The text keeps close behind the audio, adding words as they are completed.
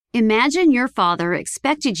Imagine your father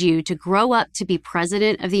expected you to grow up to be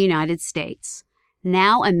President of the United States.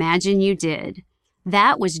 Now imagine you did.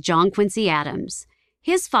 That was John Quincy Adams.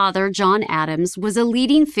 His father, John Adams, was a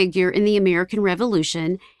leading figure in the American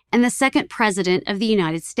Revolution and the second president of the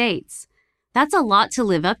United States. That's a lot to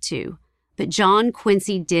live up to, but John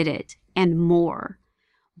Quincy did it, and more.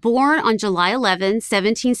 Born on July 11,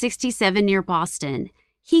 1767 near Boston,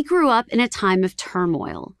 he grew up in a time of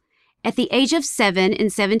turmoil. At the age of 7 in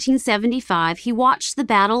 1775, he watched the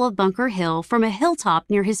Battle of Bunker Hill from a hilltop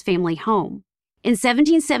near his family home. In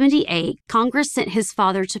 1778, Congress sent his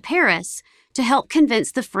father to Paris to help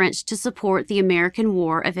convince the French to support the American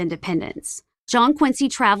War of Independence. John Quincy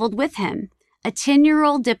traveled with him, a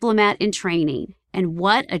 10-year-old diplomat in training, and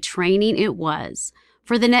what a training it was.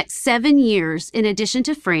 For the next 7 years, in addition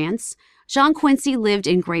to France, John Quincy lived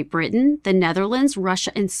in Great Britain, the Netherlands,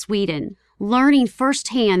 Russia, and Sweden, learning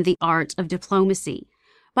firsthand the art of diplomacy.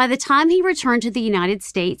 By the time he returned to the United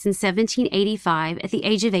States in 1785 at the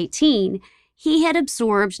age of 18, he had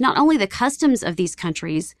absorbed not only the customs of these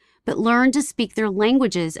countries, but learned to speak their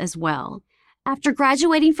languages as well. After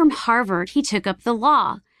graduating from Harvard, he took up the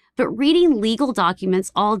law, but reading legal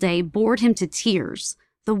documents all day bored him to tears.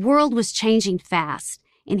 The world was changing fast,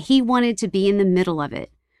 and he wanted to be in the middle of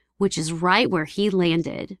it, which is right where he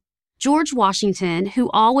landed. George Washington, who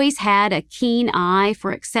always had a keen eye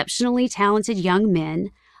for exceptionally talented young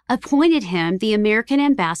men, appointed him the American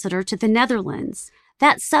ambassador to the Netherlands.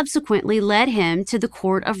 That subsequently led him to the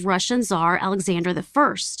court of Russian Tsar Alexander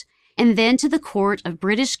I, and then to the court of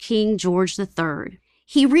British King George III.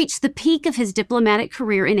 He reached the peak of his diplomatic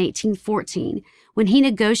career in 1814, when he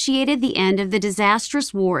negotiated the end of the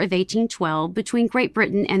disastrous War of 1812 between Great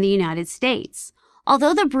Britain and the United States.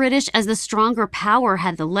 Although the British as the stronger power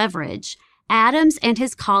had the leverage, Adams and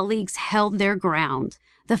his colleagues held their ground.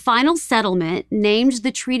 The final settlement, named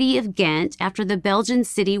the Treaty of Ghent after the Belgian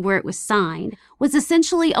city where it was signed, was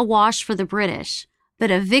essentially a wash for the British,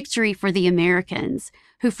 but a victory for the Americans,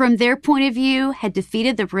 who from their point of view had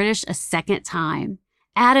defeated the British a second time.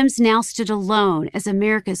 Adams now stood alone as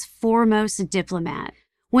America's foremost diplomat.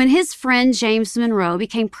 When his friend James Monroe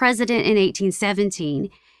became president in 1817,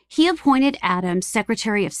 he appointed Adams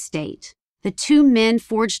Secretary of State. The two men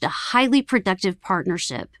forged a highly productive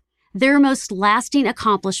partnership. Their most lasting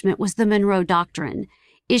accomplishment was the Monroe Doctrine,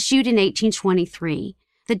 issued in 1823.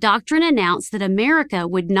 The doctrine announced that America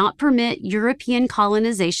would not permit European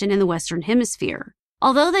colonization in the Western Hemisphere.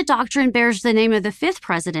 Although the doctrine bears the name of the fifth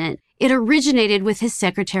president, it originated with his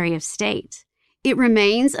Secretary of State. It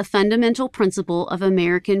remains a fundamental principle of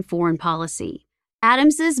American foreign policy.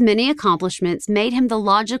 Adams's many accomplishments made him the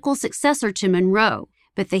logical successor to Monroe,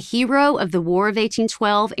 but the hero of the War of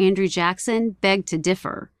 1812, Andrew Jackson, begged to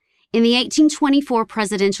differ. In the 1824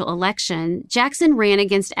 presidential election, Jackson ran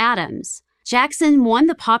against Adams. Jackson won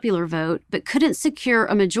the popular vote, but couldn't secure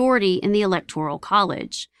a majority in the Electoral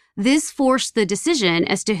College. This forced the decision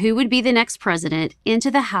as to who would be the next president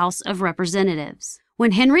into the House of Representatives.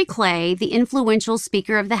 When Henry Clay, the influential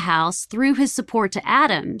Speaker of the House, threw his support to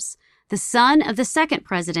Adams, the son of the second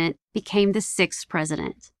president became the sixth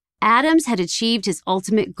president. Adams had achieved his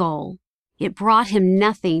ultimate goal. It brought him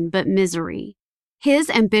nothing but misery. His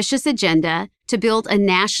ambitious agenda to build a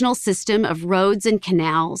national system of roads and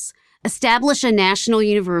canals, establish a national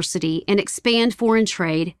university, and expand foreign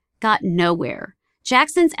trade got nowhere.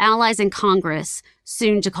 Jackson's allies in Congress,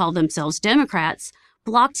 soon to call themselves Democrats,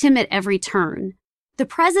 blocked him at every turn. The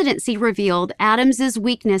presidency revealed Adams's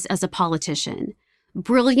weakness as a politician.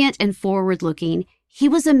 Brilliant and forward-looking, he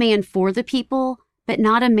was a man for the people, but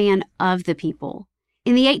not a man of the people.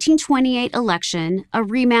 In the 1828 election, a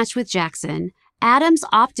rematch with Jackson, Adams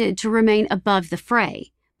opted to remain above the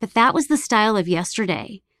fray, but that was the style of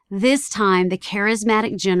yesterday. This time, the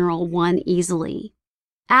charismatic general won easily.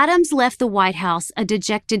 Adams left the White House a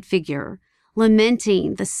dejected figure,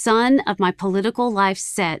 lamenting, "The sun of my political life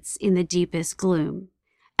sets in the deepest gloom."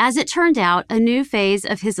 As it turned out, a new phase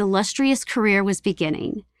of his illustrious career was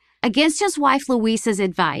beginning. Against his wife Louisa's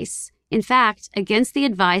advice, in fact, against the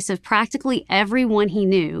advice of practically everyone he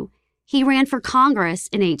knew, he ran for Congress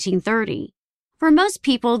in 1830. For most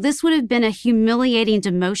people, this would have been a humiliating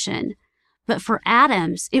demotion, but for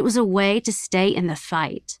Adams, it was a way to stay in the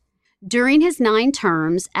fight. During his 9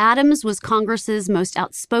 terms, Adams was Congress's most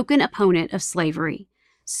outspoken opponent of slavery.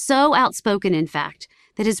 So outspoken, in fact,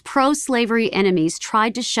 that his pro-slavery enemies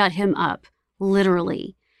tried to shut him up,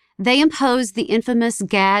 literally. They imposed the infamous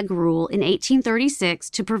gag rule in 1836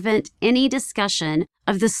 to prevent any discussion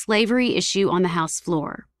of the slavery issue on the House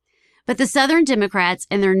floor. But the Southern Democrats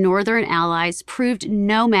and their Northern allies proved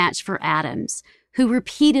no match for Adams, who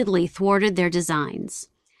repeatedly thwarted their designs.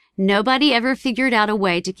 Nobody ever figured out a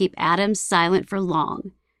way to keep Adams silent for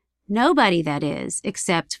long. Nobody, that is,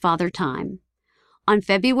 except Father Time. On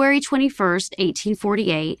February 21st,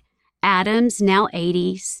 1848, Adams, now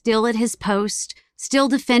 80, still at his post, still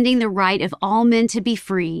defending the right of all men to be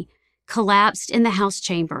free, collapsed in the House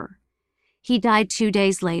chamber. He died 2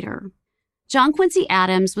 days later. John Quincy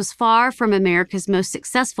Adams was far from America's most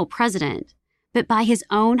successful president, but by his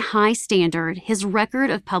own high standard, his record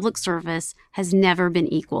of public service has never been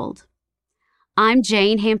equaled. I'm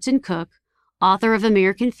Jane Hampton Cook, author of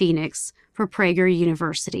American Phoenix for Prager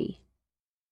University.